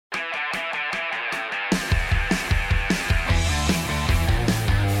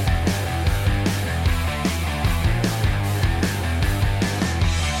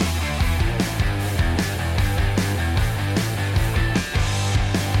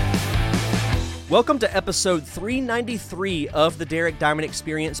Welcome to episode 393 of the Derek Diamond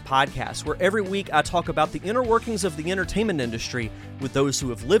Experience podcast, where every week I talk about the inner workings of the entertainment industry with those who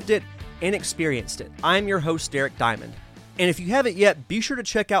have lived it and experienced it. I'm your host, Derek Diamond. And if you haven't yet, be sure to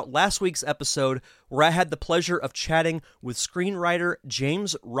check out last week's episode where I had the pleasure of chatting with screenwriter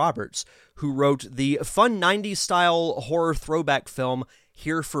James Roberts, who wrote the fun 90s style horror throwback film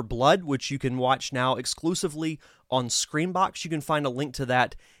Here for Blood, which you can watch now exclusively on Screenbox. You can find a link to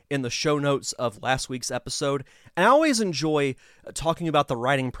that in the show notes of last week's episode. And I always enjoy talking about the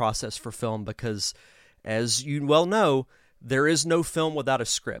writing process for film because, as you well know, there is no film without a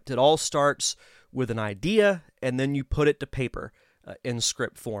script. It all starts with an idea, and then you put it to paper in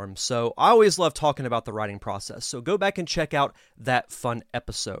script form. So I always love talking about the writing process. So go back and check out that fun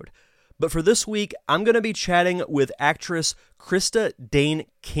episode. But for this week, I'm going to be chatting with actress Krista Dane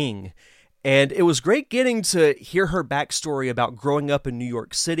King. And it was great getting to hear her backstory about growing up in New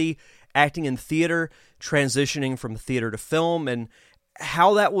York City, acting in theater, transitioning from theater to film, and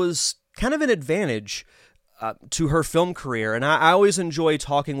how that was kind of an advantage to her film career. And I always enjoy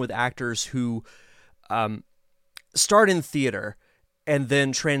talking with actors who start in theater and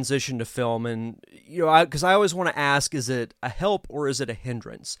then transition to film. And, you know, because I always want to ask, is it a help or is it a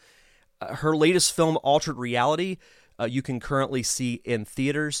hindrance? Her latest film, Altered Reality, you can currently see in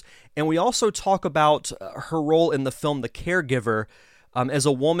theaters. And we also talk about her role in the film The Caregiver as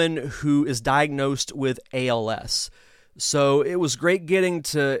a woman who is diagnosed with ALS. So it was great getting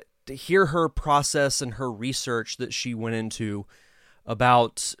to hear her process and her research that she went into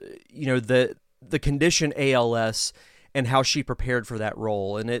about, you know, the condition ALS and how she prepared for that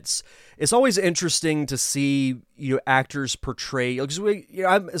role. And it's always interesting to see, you know, actors portray, because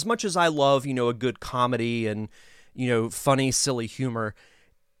as much as I love, you know, a good comedy and, you know, funny, silly humor,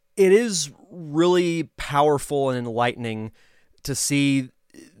 it is really powerful and enlightening to see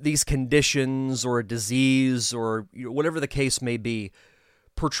these conditions or a disease or, you know, whatever the case may be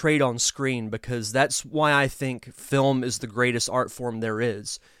portrayed on screen, because that's why I think film is the greatest art form there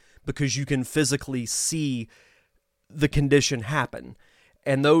is, because you can physically see the condition happen.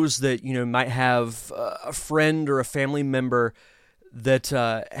 And those that, you know, might have a friend or a family member that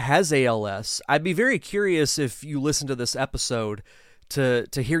has ALS, I'd be very curious if you listen to this episode to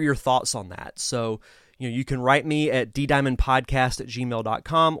hear your thoughts on that. So, you know, you can write me at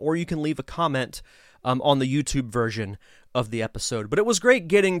ddiamondpodcast@gmail.com, or you can leave a comment on the YouTube version of the episode. But it was great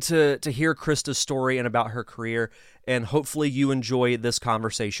getting to hear Krista's story and about her career, and hopefully you enjoy this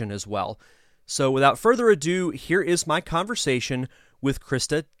conversation as well. So without further ado, here is my conversation with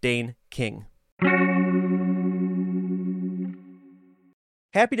Krista Dane King.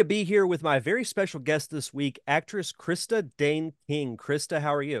 Happy to be here with my very special guest this week, actress Krista Dane King. Krista,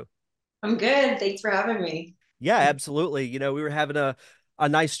 how are you? I'm good. Thanks for having me. Yeah, absolutely. You know, we were having a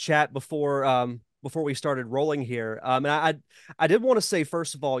nice chat before we started rolling here. And I did want to say,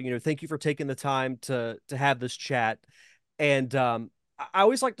 first of all, you know, thank you for taking the time to have this chat. And I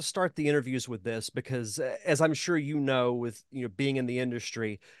always like to start the interviews with this because, as I'm sure you know, with, you know, being in the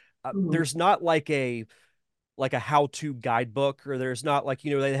industry, there's not like a how-to guidebook, or there's not like,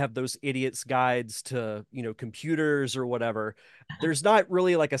 you know, they have those idiots guides to, you know, computers or whatever. There's not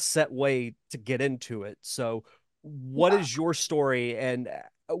really like a set way to get into it. So what is your story and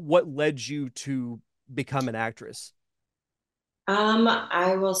what led you to become an actress?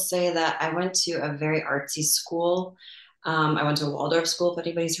 I will say that I went to a very artsy school. I went to a Waldorf school, if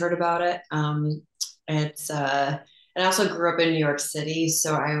anybody's heard about it. And I also grew up in New York City,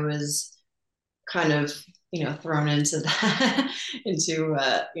 so I was kind of, you know, thrown into that, into,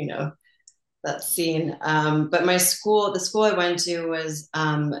 you know, that scene. But the school I went to was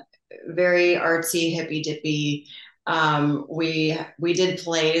very artsy, hippy dippy. We did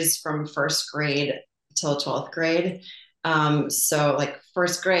plays from first grade till 12th grade. So like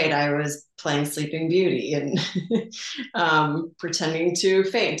first grade, I was playing Sleeping Beauty and pretending to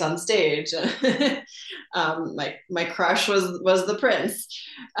faint on stage. My crush was the prince.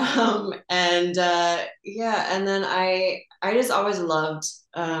 Yeah, and then I just always loved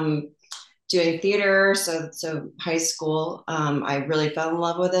doing theater. So high school, I really fell in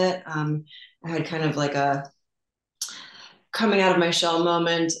love with it. I had kind of like a coming out of my shell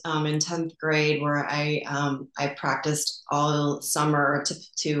moment in 10th grade where I practiced all summer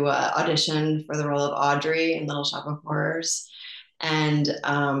to audition for the role of Audrey in Little Shop of Horrors. And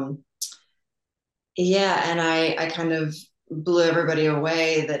yeah, and I kind of blew everybody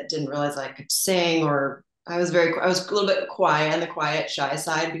away that didn't realize I could sing, or I was a little bit quiet on the quiet, shy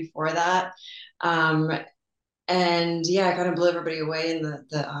side before that. Um, and yeah, I kind of blew everybody away in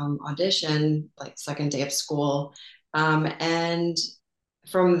the audition, like second day of school. And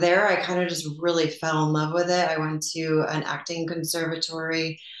from there, I kind of just really fell in love with it. I went to an acting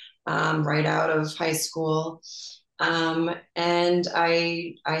conservatory right out of high school. And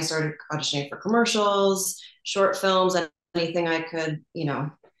I started auditioning for commercials, short films, anything I could,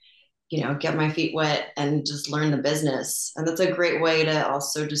 get my feet wet and just learn the business. And that's a great way to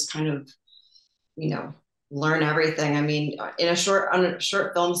also just kind of, you know, learn everything. I mean, on a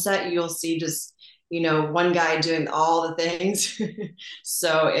short film set, you'll see just, one guy doing all the things.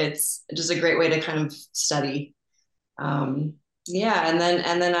 So it's just a great way to kind of study. Um, yeah, and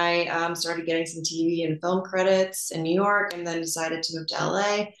then I started getting some TV and film credits in New York, and then decided to move to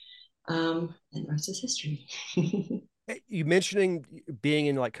LA. And the rest is history. You mentioning being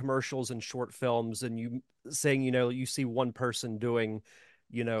in like commercials and short films, and you saying, you see one person doing,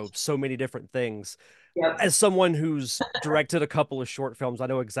 so many different things. Yep. As someone who's directed a couple of short films, I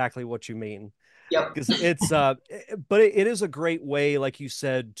know exactly what you mean. Yep. Because but it is a great way, like you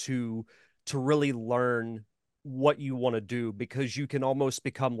said, to really learn what you want to do, because you can almost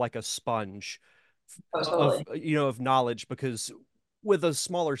become like a sponge Oh, of totally. of knowledge, because with a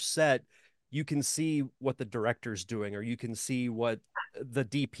smaller set you can see what the director's doing, or you can see what the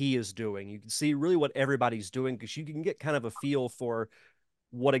DP is doing. You can see really what everybody's doing, because you can get kind of a feel for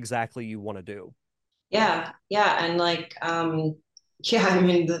what exactly you want to do. Yeah, yeah, and like, yeah, I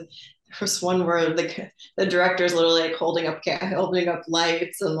mean, there's one where the director's literally like holding up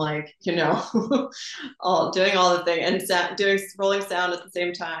lights and like, all doing all the thing and doing rolling sound at the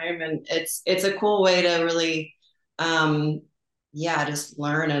same time, and it's a cool way to really, um, yeah, just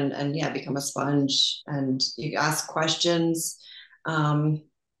learn and yeah, become a sponge, and you ask questions, um,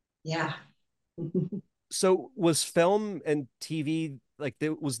 yeah. So was film and TV, like,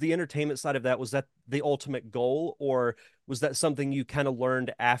 was the entertainment side of that, was that the ultimate goal, or was that something you kind of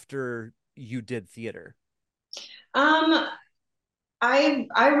learned after you did theater? Um, I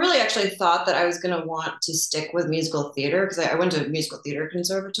really actually thought that I was going to want to stick with musical theater because I went to a musical theater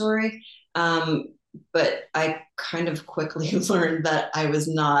conservatory. Um, but I kind of quickly learned that I was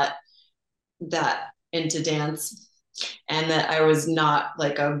not that into dance and that I was not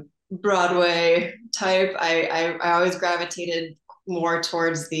like a Broadway type. I always gravitated more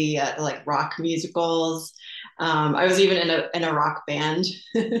towards the like rock musicals. I was even in a rock band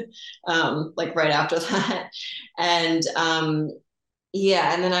like right after that, and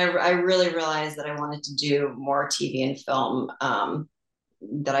yeah, and then I really realized that I wanted to do more TV and film.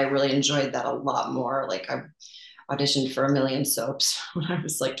 That I really enjoyed that a lot more. Like I auditioned for a million soaps when I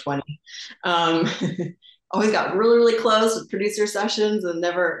was like 20. Um, always got really, really close with producer sessions and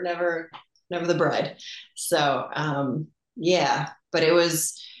never the bride. So yeah, but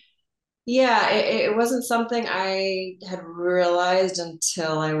yeah, it wasn't something I had realized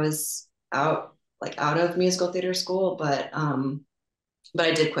until I was out of musical theater school, but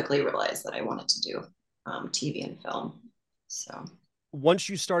I did quickly realize that I wanted to do TV and film. So Once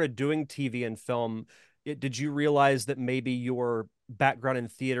you started doing TV and film, did you realize that maybe your background in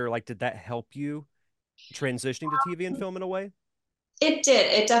theater, like, did that help you transitioning to TV and film in a way? it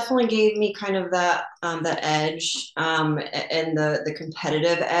did. It definitely gave me kind of that edge and the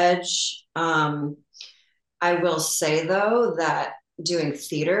competitive edge. I will say though that doing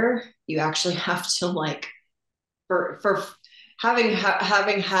theater, you actually have to like for having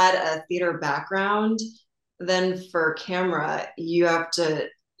had a theater background, then for camera, you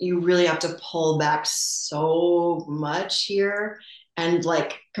really have to pull back so much here and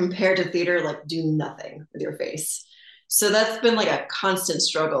like compared to theater, like do nothing with your face. So that's been like a constant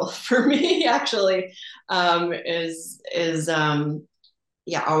struggle for me actually, is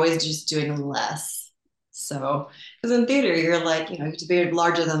yeah, always just doing less. So, because in theater, you're like, you have to be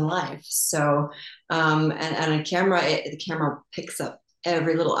larger than life. So, and a camera, the camera picks up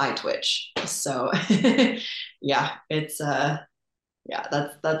every little eye twitch. So, yeah, yeah,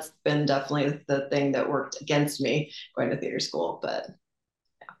 that's been definitely the thing that worked against me going to theater school. But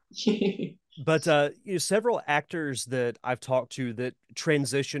yeah. But several actors that I've talked to that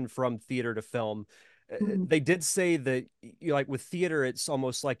transition from theater to film, they did say that, like, with theater, it's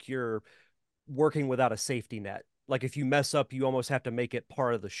almost like you're working without a safety net. Like, if you mess up, you almost have to make it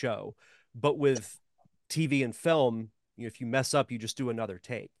part of the show. But with TV and film, if you mess up, you just do another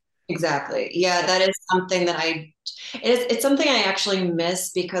take. Exactly. Yeah, that is something that it's something I actually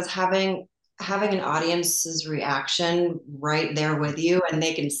miss because having an audience's reaction right there with you and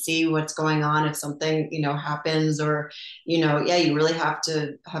they can see what's going on if something, happens or, yeah, you really have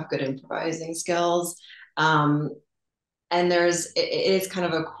to have good improvising skills. Um, and it is kind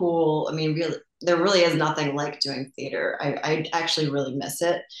of a cool, I mean, really, there really is nothing like doing theater. I actually really miss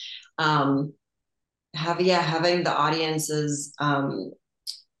it. Um, having the audiences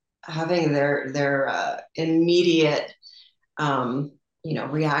having their immediate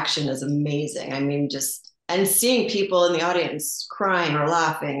reaction is amazing. I mean, just and seeing people in the audience crying or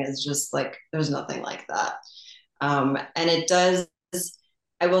laughing is just like there's nothing like that. And it does,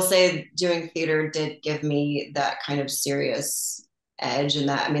 I will say, doing theater did give me that kind of serious edge, and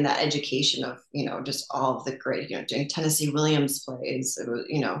that, I mean, that education of, just all of the great, doing Tennessee Williams plays. It was,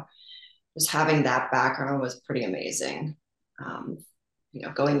 just having that background was pretty amazing. Um,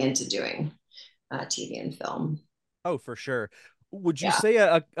 going into doing TV and film. Oh, for sure. Would you Yeah. say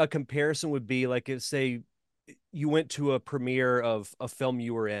a comparison would be like if, say, you went to a premiere of a film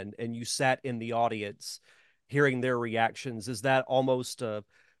you were in and you sat in the audience hearing their reactions? Is that almost a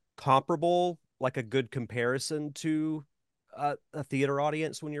comparable, like a good comparison to a theater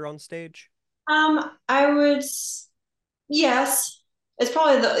audience when you're on stage? I would, yes, it's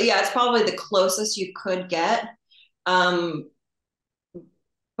probably the closest you could get. Um,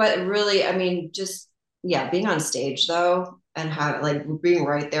 but really, I mean, just, yeah, being on stage though, and have like being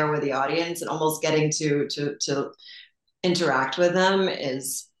right there with the audience and almost getting to interact with them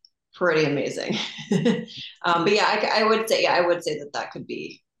is pretty amazing. But yeah, I would say that that could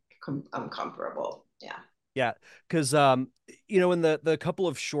be comparable. Yeah. Yeah, because in the couple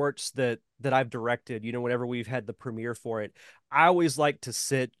of shorts that I've directed, whenever we've had the premiere for it, I always like to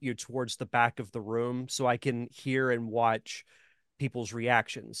sit towards the back of the room so I can hear and watch people's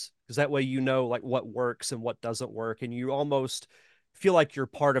reactions, because that way like what works and what doesn't work, and you almost feel like you're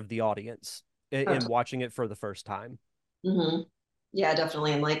part of the audience in watching it for the first time. Mm-hmm. Yeah,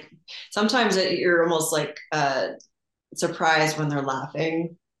 definitely. And like sometimes you're almost like surprised when they're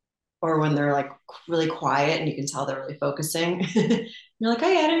laughing or when they're like really quiet and you can tell they're really focusing. You're like,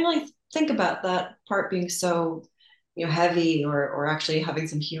 oh yeah, I didn't really think about that part being so, heavy or actually having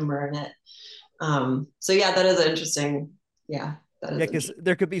some humor in it. So yeah, that is interesting. Yeah, that Yeah, is because interesting.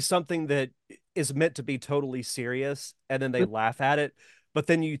 there could be something that is meant to be totally serious and then they laugh at it, but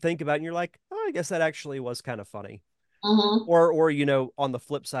then you think about it and you're like, oh, I guess that actually was kind of funny. Mm-hmm. Or on the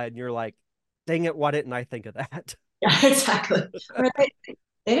flip side, and you're like, dang it, why didn't I think of that? Yeah, exactly. Or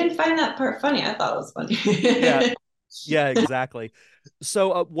they didn't find that part funny. I thought it was Yeah, funny. yeah, exactly.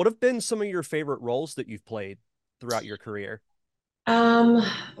 So what have been some of your favorite roles that you've played throughout your career? Um,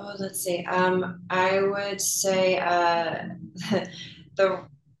 let's see. I would say the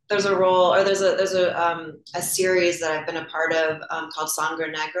there's a role or there's a series that I've been a part of called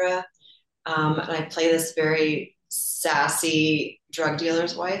Sangre Negra. And I play this very sassy drug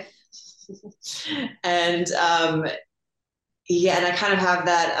dealer's wife. And yeah, and I kind of have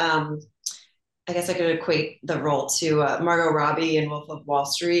that I guess I could equate the role to Margot Robbie in Wolf of Wall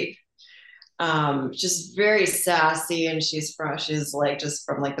Street. Just very sassy, and she's like just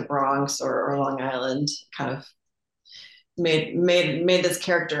from like the Bronx or Long Island, kind of made this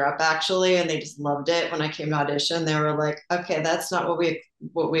character up actually, and they just loved it. When I came to audition, they were like, okay, that's not what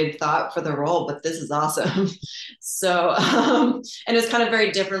we had thought for the role, but this is awesome. So and it's kind of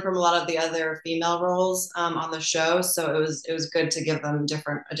very different from a lot of the other female roles on the show, so it was good to give them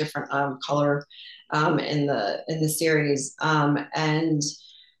a different color in the series. And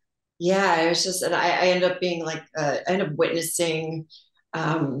yeah, it was just, and I ended up being like, I ended up witnessing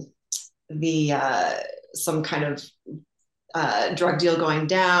um, the some kind of drug deal going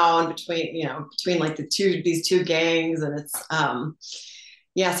down between like these two gangs, and it's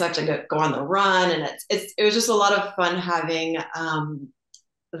yeah, so I have to go on the run, and it was just a lot of fun having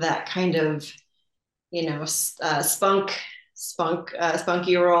that kind of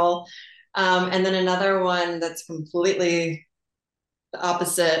spunky role. And then another one that's completely the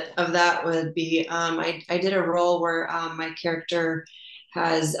opposite of that would be I did a role where my character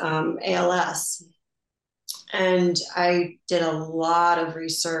has ALS, and I did a lot of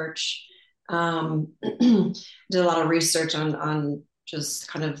research. Did a lot of research on just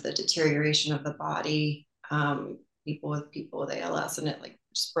kind of the deterioration of the body, people with ALS, and it like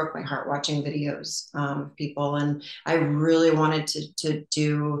just broke my heart watching videos of people, and I really wanted to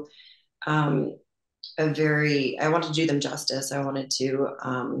do um, I wanted to do them justice. I wanted to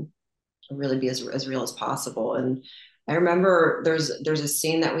really be as real as possible. And I remember there's a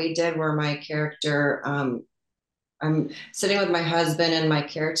scene that we did where my character, I'm sitting with my husband and my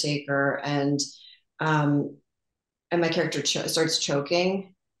caretaker, um, and my character starts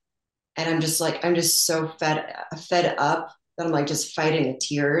choking, and I'm just so fed up that I'm like just fighting the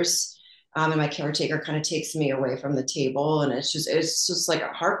tears. And my caretaker kind of takes me away from the table, and it's just like a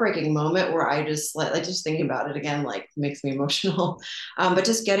heartbreaking moment where I just like just thinking about it again like makes me emotional. But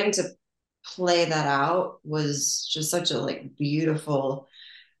just getting to play that out was just such a like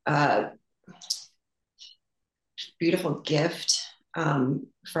uh, beautiful gift.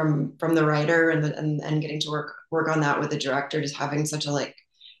 from the writer and getting to work on that with the director, just having such a like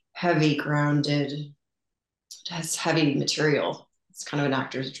heavy grounded, has heavy material. It's kind of an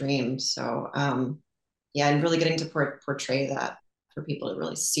actor's dream. So yeah, and really getting to portray that for people to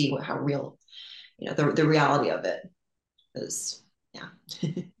really see how real, the reality of it is. Yeah.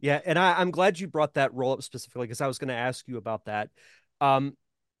 Yeah, and I'm glad you brought that role up specifically because I was going to ask you about that. Um,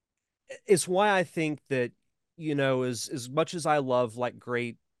 it's why I think that, as much as I love like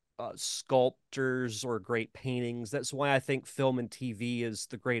great sculptors or great paintings, that's why I think film and TV is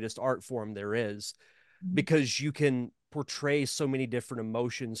the greatest art form there is, because you can portray so many different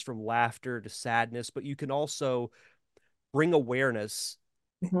emotions from laughter to sadness, but you can also bring awareness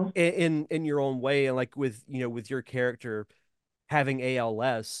Mhm. in your own way. And like with your character having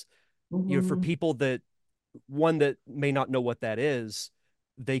ALS, for Mhm. people that one that may not know what that is,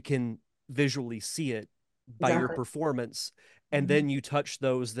 they can visually see it by your Exactly. performance. And Mhm. then you touch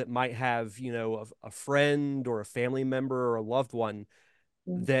those that might have, a friend or a family member or a loved one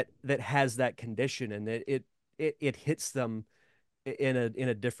that has that condition, and it hits them in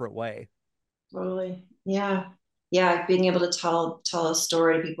a different way. Totally. Yeah. Yeah. Being able to tell a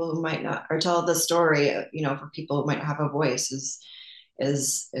story to people who might not, or tell the story, for people who might not have a voice is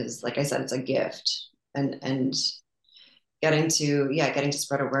like I said, it's a gift. And getting to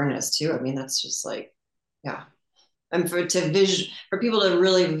spread awareness too. I mean, that's just like, yeah. And for people to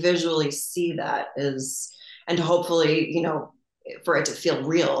really visually see that is, and to hopefully, for it to feel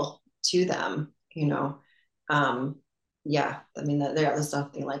real to them, um, yeah. I mean, there's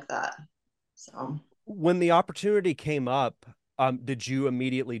nothing like that. So. When the opportunity came up, did you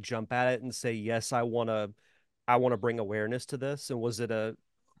immediately jump at it and say, yes, I want to bring awareness to this? And was the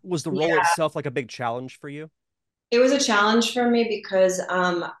role Yeah, itself like a big challenge for you? it was a challenge for me because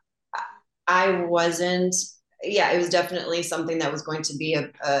I wasn't. Yeah, it was definitely something that was going to be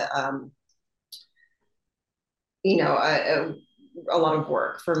a lot of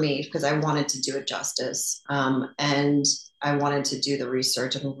work for me because I wanted to do it justice, and I wanted to do the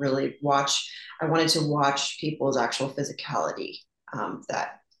research and really watch. I wanted to watch people's actual physicality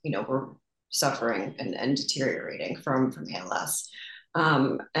that were suffering and deteriorating from ALS.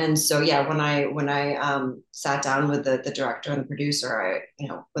 And so yeah, when I sat down with the director and the producer,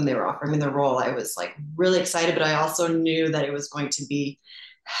 when they were offering me the role, I was like really excited, but I also knew that it was going to be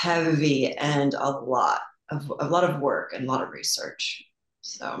heavy and a lot of work and a lot of research.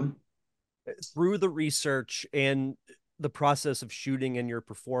 So Through the research and the process of shooting and your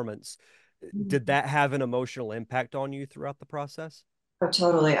performance, did that have an emotional impact on you throughout the process? oh,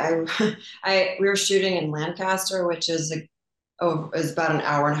 totally. We were shooting in Lancaster, which is about an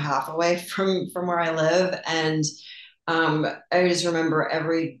hour and a half away from where I live, and I just remember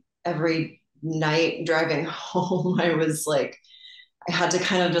every night driving home, I was like, I had to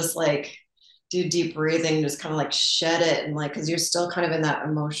kind of just like do deep breathing, just kind of like shed it, and like because you're still kind of in that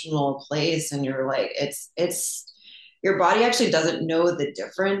emotional place, and you're like, it's your body actually doesn't know the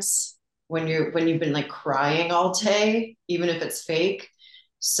difference when you've been like crying all day, even if it's fake.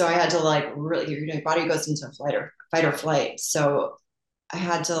 So I had to like really, your body goes into fight or flight. So I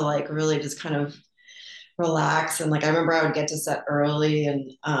had to like really just kind of relax, and like I remember I would get to set early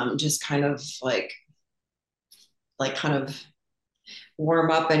and just kind of like kind of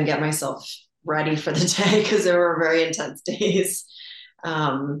warm up and get myself ready for the day because there were very intense days.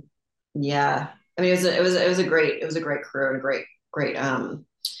 Um, yeah, I mean, it was a great crew and a great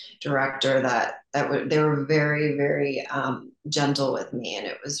director they were very very gentle with me, and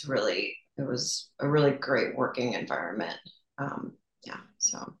it was a really great working environment. Yeah,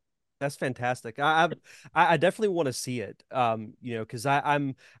 so. That's fantastic. I definitely want to see it. Because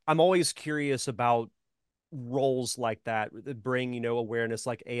I'm always curious about roles like that bring awareness,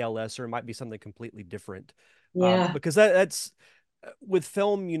 like ALS, or it might be something completely different. Yeah. Because that's with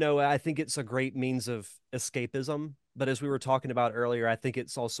film. I think it's a great means of escapism. But as we were talking about earlier, I think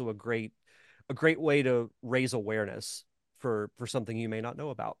it's also a great way to raise awareness for something you may not know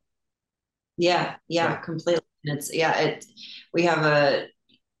about. Yeah, yeah, So completely. It's yeah, we have a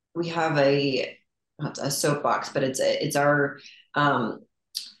we have a not a soapbox, but it's our um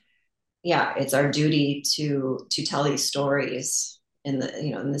yeah, it's our duty to tell these stories in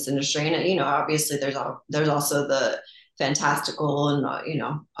this industry. And obviously there's also the fantastical and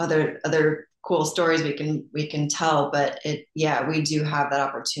other cool stories we can tell, but we do have that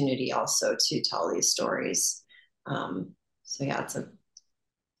opportunity also to tell these stories. So yeah, it's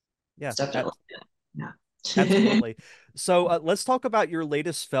yeah, definitely, yeah. absolutely. So let's talk about your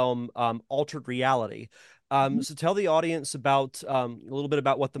latest film, Altered Reality. So tell the audience about a little bit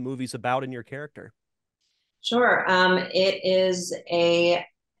about what the movie's about and your character. Sure. It is a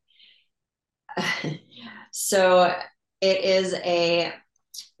so it is a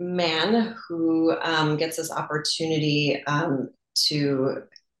man who gets this opportunity to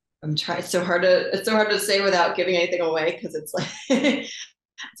I'm trying it's so hard to say without giving anything away because it's like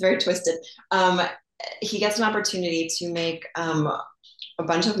it's very twisted. Um, he gets an opportunity to make a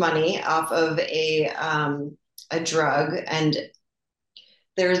bunch of money off of a drug, and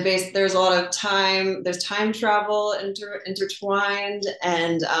there's a lot of there's time travel intertwined,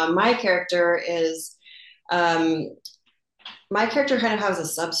 and um, my character kind of has a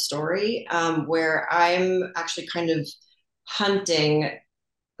sub story where I'm actually kind of hunting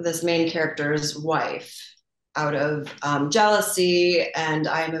this main character's wife out of jealousy, and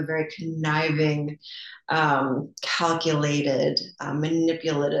I am a very conniving, calculated,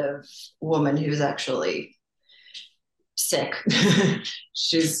 manipulative woman who's actually sick.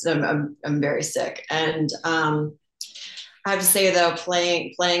 I'm very sick, and I have to say though,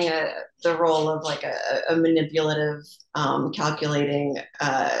 playing the role of like a manipulative, calculating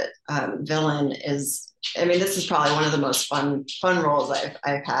villain is. I mean, this is probably one of the most fun roles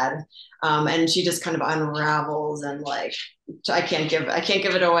I've had, and she just kind of unravels and like I can't give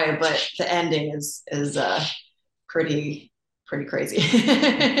it away, but the ending is pretty pretty crazy.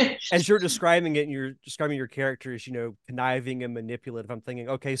 As you're describing it and you're describing your character as, conniving and manipulative, I'm thinking,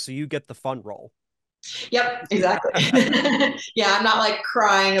 okay, so you get the fun role. Yep, exactly. Yeah, I'm not like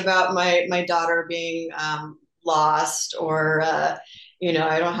crying about my daughter being lost or I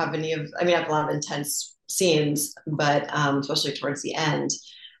don't have I mean, I have a lot of intense scenes, but especially towards the end,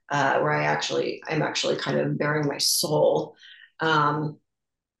 where I'm actually kind of bearing my soul um,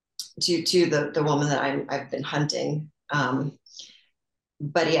 to the woman that I've been hunting.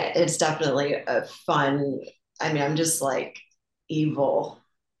 But yeah, it's definitely a fun. I mean, I'm just like evil.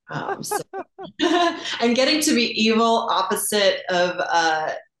 So and getting to be evil opposite of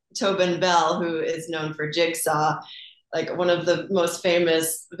Tobin Bell, who is known for Jigsaw, like one of the most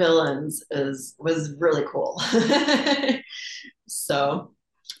famous villains, was really cool. So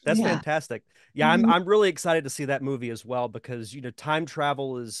That's yeah. fantastic. Yeah, I'm really excited to see that movie as well because, time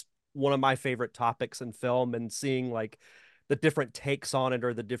travel is one of my favorite topics in film, and seeing like the different takes on it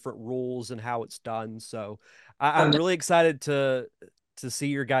or the different rules and how it's done. So I'm really excited to see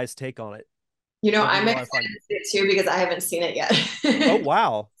your guys' take on it. It'll be a I'm lot excited of fun. to see it too because I haven't seen it Oh, yet.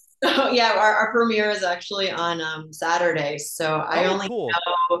 wow. So yeah, our premiere is actually on Saturday. So Oh, cool.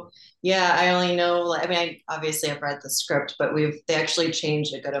 I only know. Like, I mean, obviously I've read the script, but they actually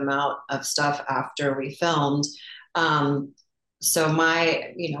changed a good amount of stuff after we filmed. Um, so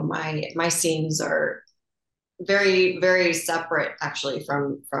my scenes are very very separate actually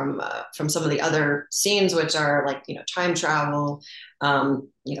from some of the other scenes, which are like time travel. Um,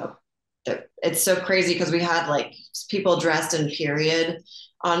 you know, it's so crazy because we had like people dressed in period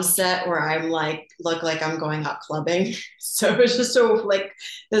on set where I'm like look like I'm going out clubbing. So it's just so like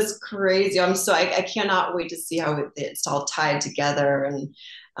this crazy. I cannot wait to see how it's all tied together, and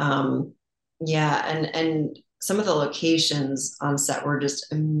yeah, and some of the locations on set were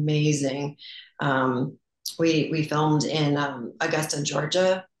just amazing. Um, we filmed in Augusta,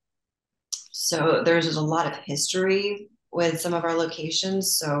 Georgia, so there's just a lot of history with some of our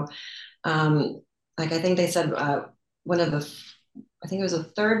locations. So like I think they said one of the I think it was the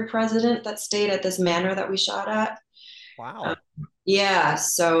third president that stayed at this manor that we shot at. Um, Wow. yeah,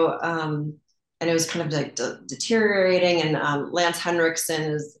 so and it was kind of like deteriorating, and Lance Henriksen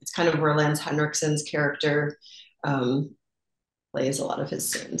is it's kind of where Lance Henriksen's character um, plays a lot of his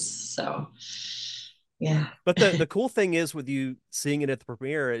scenes. So yeah, But the cool thing is with you seeing it at the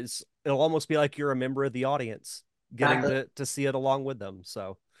premiere is it'll almost be like you're a member of the audience getting exactly. to see it along with them.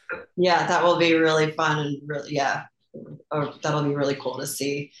 So Yeah, that will be really fun and really that'll be really cool to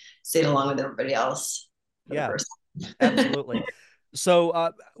see it along with everybody else for the yeah, first time. absolutely.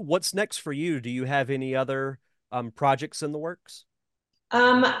 So what's next for you? Do you have any other projects in the works?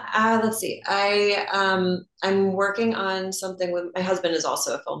 Let's see. I'm working on something with my husband is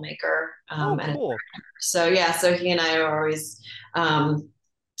also a filmmaker, Oh, and cool. so yeah, so he and I are always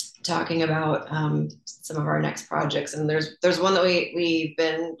talking about some of our next projects, and there's one that we've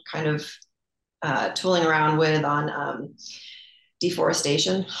been kind of tooling around with on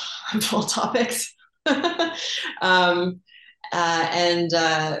deforestation, full topics. um, and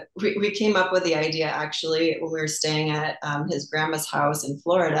we came up with the idea actually when we were staying at his grandma's house in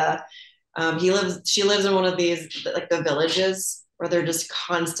Florida. She lives in one of these like the villages where they're just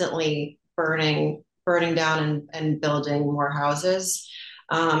constantly burning down and building more houses.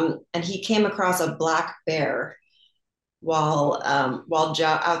 And he came across a black bear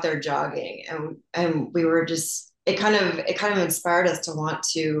out there jogging, and we were just it kind of inspired us to want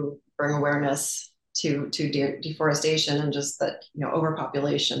to bring awareness to deforestation and just that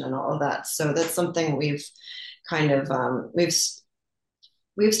overpopulation and all of that. So that's something we've kind of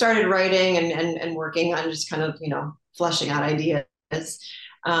we've started writing and working on, just kind of fleshing out ideas.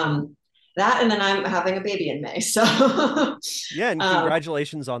 Um, that, and then I'm having a baby in May, so Yeah, and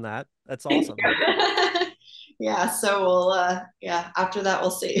congratulations on that. That's awesome. Yeah, so we'll after that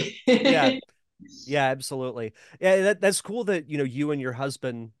we'll see. Yeah. Yeah, absolutely. Yeah, that's cool that you and your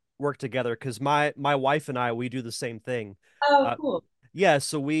husband work together, because my wife and I, we do the same thing. Oh, Uh, cool. yeah,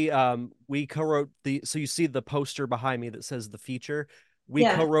 so we co-wrote so you see the poster behind me that says the feature. We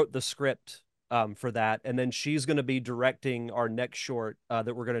Yeah. co-wrote the script for that, and then she's going to be directing our next short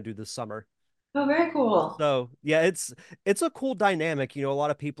that we're going to do this summer. Oh, very cool. So yeah, it's a cool dynamic. A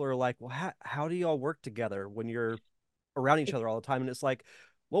lot of people are like, well, how do y'all work together when you're around each other all the time? And it's like,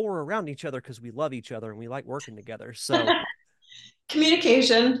 well, we're around each other because we love each other and we like working together. So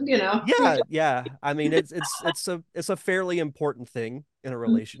Communication, yeah. I mean, it's a fairly important thing in a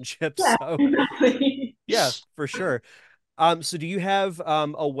relationship. Yeah, So exactly. yeah, for sure. So do you have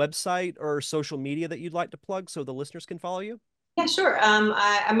a website or social media that you'd like to plug so the listeners can follow you? Yeah, sure.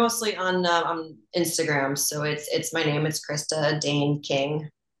 I'm mostly on Instagram, so it's my name. It's Krista Dane King.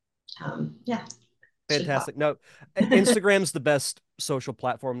 Yeah, should pop. Fantastic. No, Instagram's the best social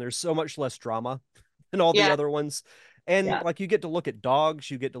platform. There's so much less drama than all the Yeah, other ones. And yeah. like, you get to look at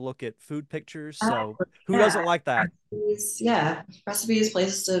dogs, you get to look at food pictures. So who Yeah, doesn't like that? recipes,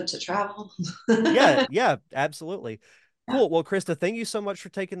 places to travel. Yeah, Yeah, yeah, absolutely. of Cool. Well, Krista, thank you so much for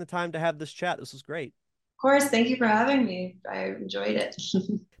taking the time to have this chat. This was great. course. Thank you for having me. I enjoyed it.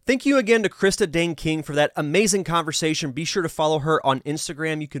 Thank you again to Krista Dane King for that amazing conversation. Be sure to follow her on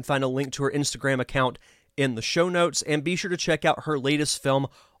Instagram. You can find a link to her Instagram account in the show notes, and be sure to check out her latest film,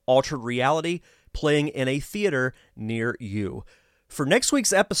 Altered Reality, playing in a theater near you. For next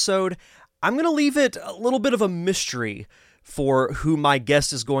week's episode, I'm going to leave it a little bit of a mystery for who my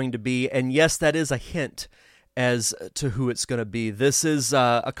guest is going to be, and yes, that is a hint as to who it's going to be. This is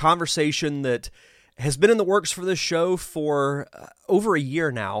a conversation that has been in the works for this show for over a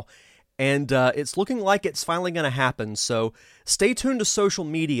year now, and it's looking like it's finally going to happen. So stay tuned to social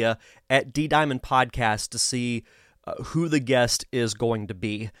media at D Diamond Podcast to see who the guest is going to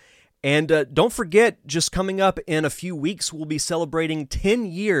be. And don't forget, just coming up in a few weeks, we'll be celebrating 10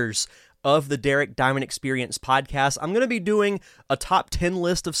 years of the Derek Diamond Experience podcast. I'm going to be doing a top 10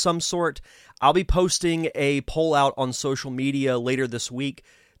 list of some sort. I'll be posting a poll out on social media later this week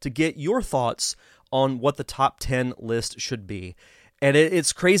to get your thoughts on what the top 10 list should be. And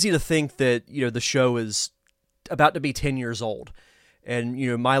it's crazy to think that, the show is about to be 10 years old. And,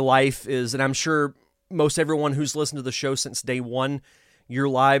 my life is, and I'm sure most everyone who's listened to the show since day one, your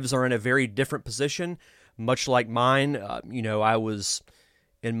lives are in a very different position, much like mine. I was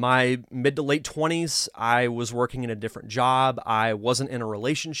in my mid to late 20s. I was working in a different job. I wasn't in a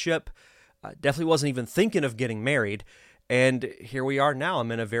relationship. I definitely wasn't even thinking of getting married. And here we are now.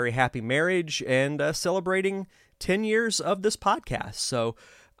 I'm in a very happy marriage and celebrating 10 years of this podcast. So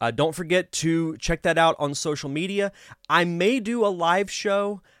don't forget to check that out on social media. I may do a live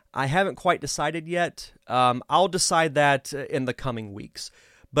show. I haven't quite decided yet. I'll decide that in the coming weeks.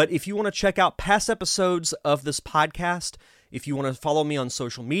 But if you want to check out past episodes of this podcast, if you want to follow me on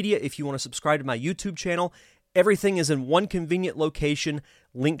social media, if you want to subscribe to my YouTube channel, everything is in one convenient location,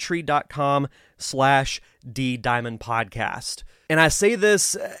 linktree.com/DDiamondPodcast. And I say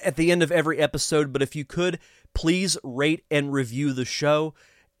this at the end of every episode, but if you could, please rate and review the show.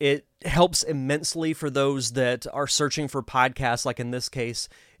 It helps immensely for those that are searching for podcasts, like in this case,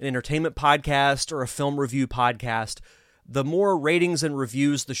 an entertainment podcast or a film review podcast. The more ratings and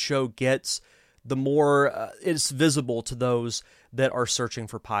reviews the show gets, the more it's visible to those that are searching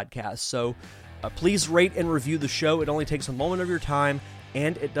for podcasts. So please rate and review the show. It only takes a moment of your time,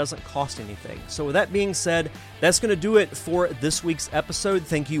 and it doesn't cost anything. So with that being said, that's going to do it for this week's episode.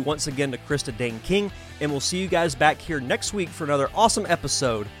 Thank you once again to Krista Dane King, and we'll see you guys back here next week for another awesome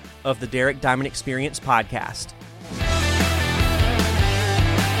episode of the Derek Diamond Experience podcast.